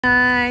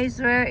Guys,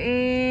 we're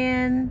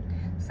in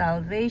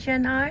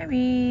Salvation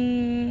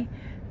Army.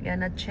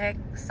 Gonna check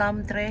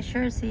some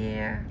treasures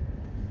here.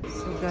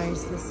 So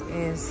guys, this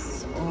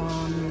is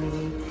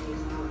only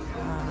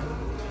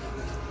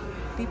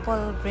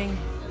people bring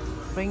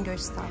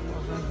their stuff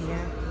over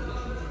here,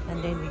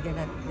 and then we're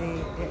gonna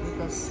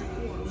because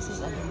this is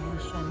a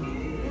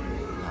donation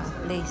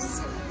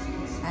place,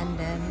 and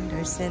then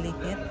they're selling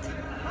it.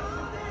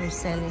 They're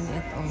selling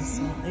it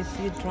also. If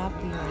you drop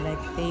your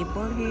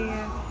table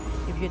here,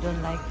 if you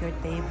don't like your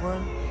table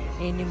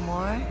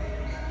anymore,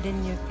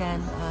 then you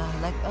can I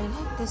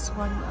like this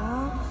one.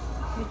 Oh,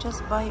 you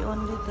just buy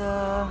only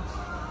the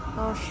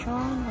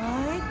lotion,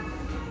 right?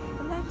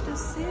 I like the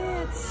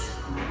seats.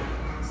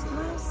 It's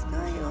nice,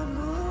 guy. Oh,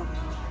 look.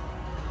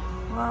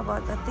 Wow,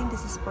 but I think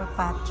this is for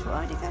patio.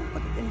 Oh, they can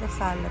put it in the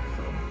salad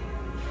room.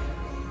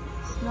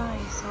 It's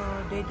nice. So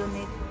they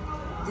donate.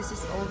 This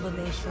is all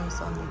donations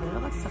only.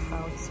 Look at the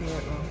couch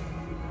here.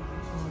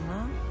 Oh,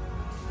 no?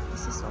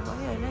 This is over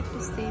here. I like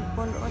this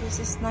table. Oh, this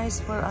is nice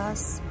for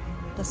us.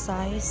 The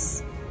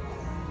size.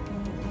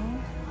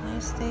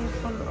 Nice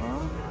table.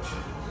 Oh.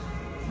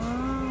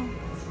 Wow.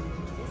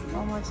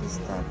 How much is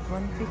that?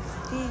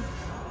 150.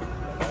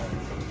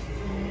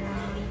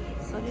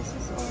 Yeah. So this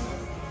is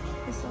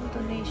all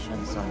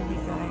donations only,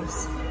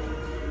 guys.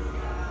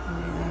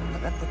 Yeah.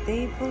 Look at the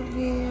table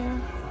here.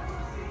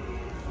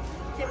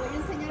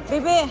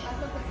 Baby.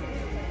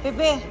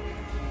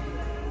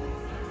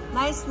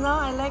 Nice, no?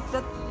 I like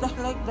that.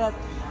 I like that.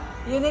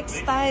 Unique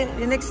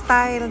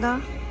style,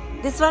 no?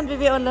 This one,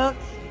 baby, oh look.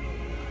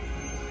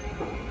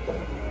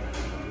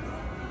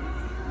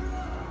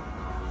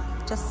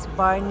 Just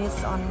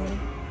varnish only.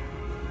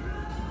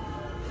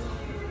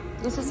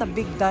 This is a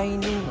big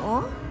dining,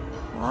 oh.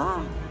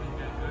 Wow.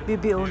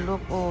 Baby, oh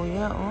look, oh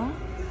yeah, oh.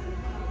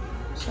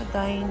 It's a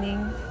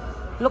dining.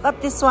 Look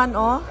at this one,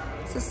 oh.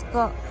 This is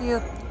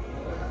cute.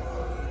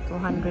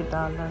 $200,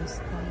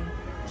 guys.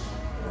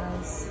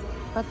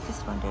 But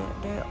this one,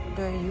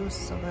 they're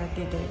used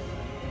already.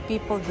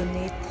 People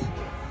donate.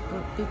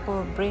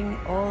 People bring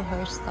all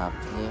her stuff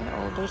here,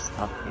 all their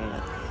stuff here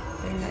that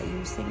they're not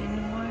using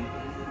anymore.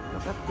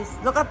 Look at this.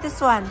 Look at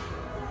this one.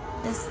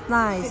 It's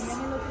nice.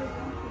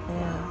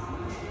 Yeah.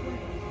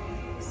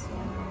 So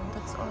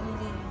that's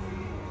only.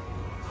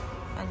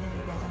 And then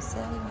we're gonna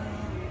sell it.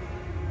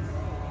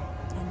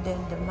 And then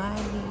the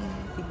money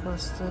it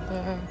goes to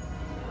their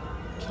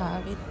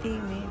charity,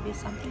 maybe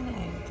something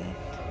like that.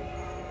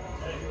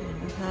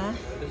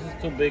 This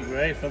is too big,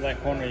 right? For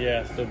that corner,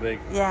 yeah, it's too big.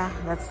 Yeah,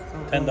 that's too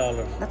big.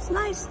 $10. That's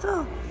nice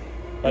too.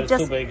 But it's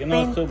too big.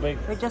 No, it's too big.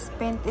 We just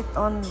paint it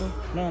only.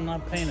 No,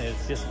 not paint it.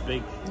 It's just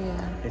big.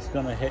 Yeah. It's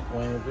gonna hit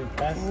when we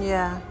pass.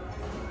 Yeah.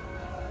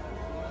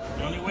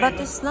 The only way But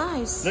it's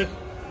nice. Look.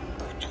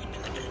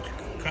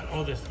 Cut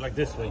all this like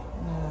this way.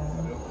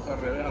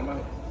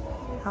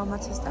 How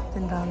much is that?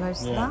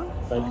 $10 Yeah. down?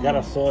 But you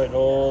gotta saw it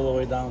all the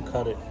way down,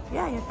 cut it.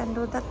 Yeah, you can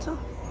do that too.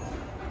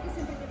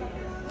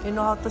 You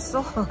know how to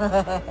sew.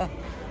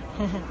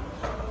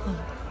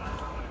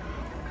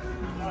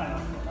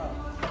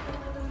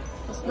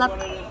 It's not.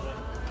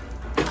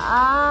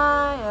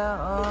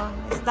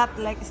 It's not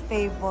like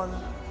stable.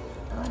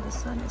 Oh,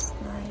 this one is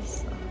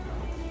nice.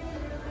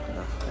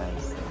 Look,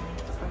 guys,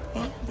 for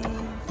candy.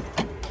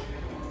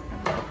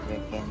 I like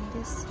your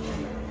candies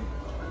here.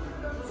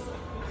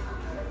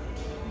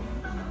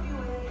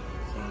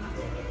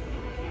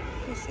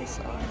 This is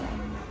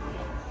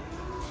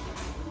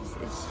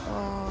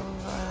all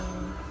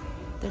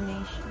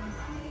donation,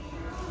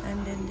 and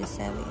then they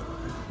sell it.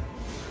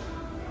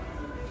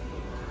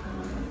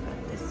 But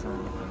this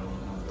one,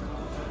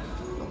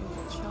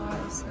 the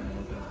choice and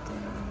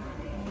everything.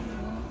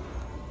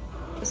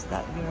 Who's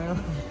that girl?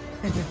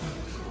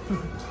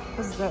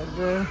 Who's that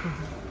girl?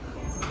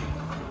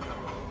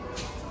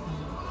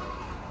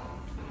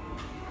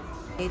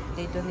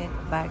 They donate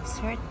bags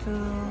here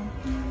too.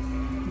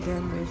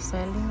 Then they're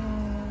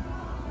selling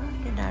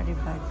ordinary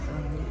bags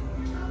only.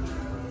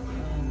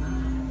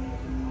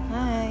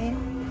 Hi.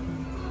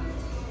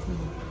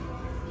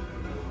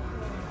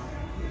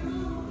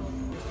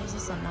 This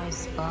is a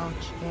nice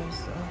pouch, guys.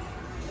 Oh,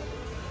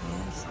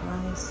 yes,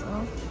 nice.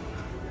 Oh,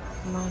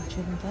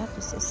 imagine that.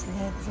 This is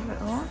leather.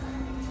 Oh,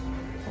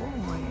 oh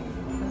my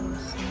God,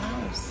 it's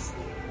nice.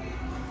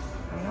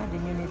 Yeah,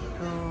 then you need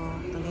to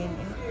clean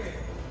it.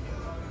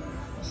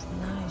 It's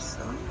nice.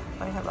 Oh,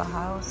 if I have a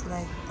house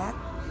like that,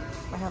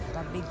 if I have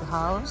a big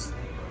house,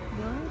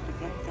 you need to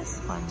get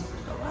this one,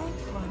 the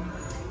white one.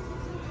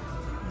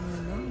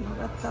 Look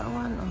at that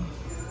one. Oh,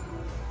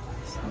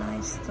 it's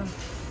nice too.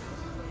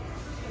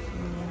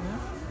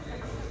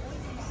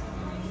 So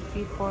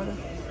people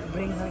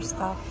bring her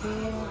stuff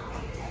here,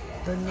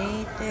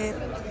 donate it,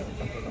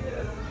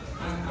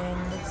 and then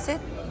that's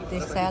it. They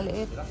sell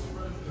it.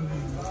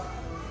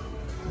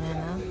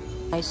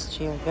 Nice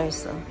chair,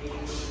 guys.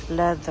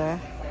 Leather.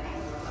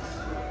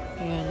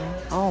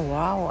 Oh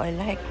wow, I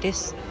like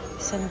this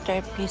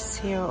centerpiece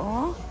here.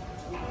 Oh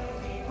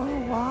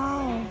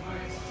wow.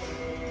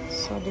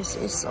 So this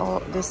is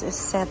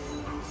set.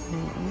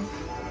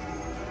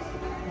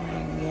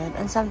 And yeah,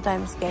 And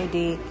sometimes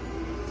you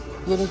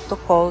need to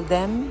call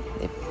them.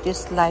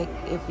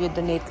 If you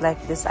donate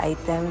like these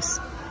items,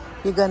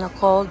 you're gonna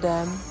call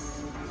them.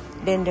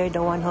 Then they're the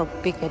one who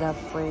pick it up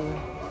for you.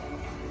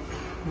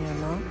 You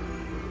know?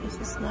 This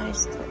is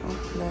nice to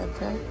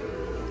leather.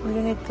 All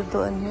you need to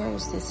do in here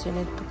is this. You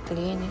need to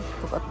clean it.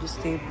 Look at this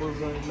table,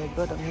 girl. Oh my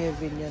God, ang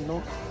heavy niya,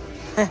 no?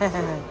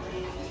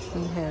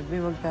 Ang heavy.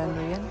 Magkano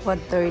yan?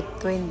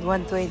 125.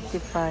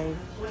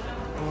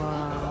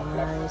 Wow,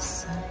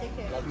 nice.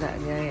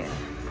 Gaya.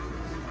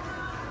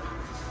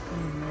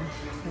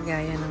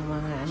 Gaya ng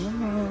mga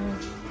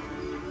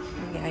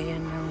gaya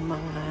ng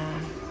mga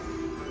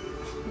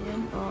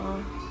yan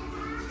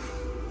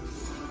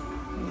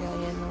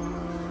gaya ng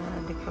mga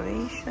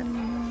decoration.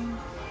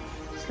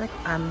 It's like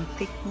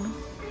antique, no?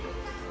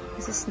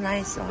 This is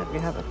nice. If you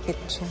have a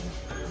kitchen.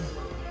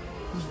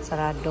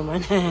 Sarado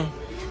man.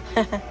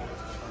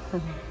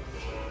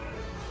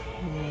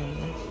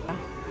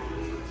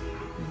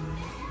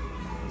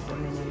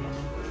 Dumi naman.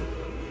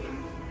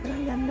 Pero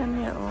ang ganda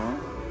niya,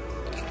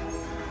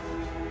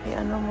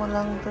 ano mo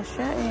lang to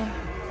siya,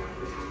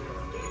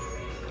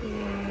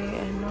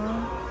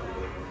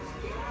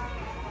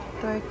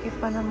 Turkey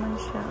pa naman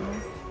siya,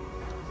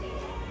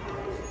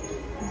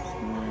 It's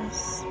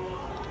nice.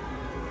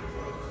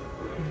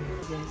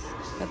 Yes.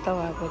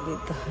 Natawa ko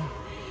dito.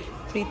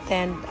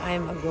 Pretend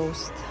I'm a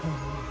ghost.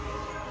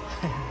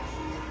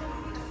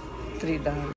 $3.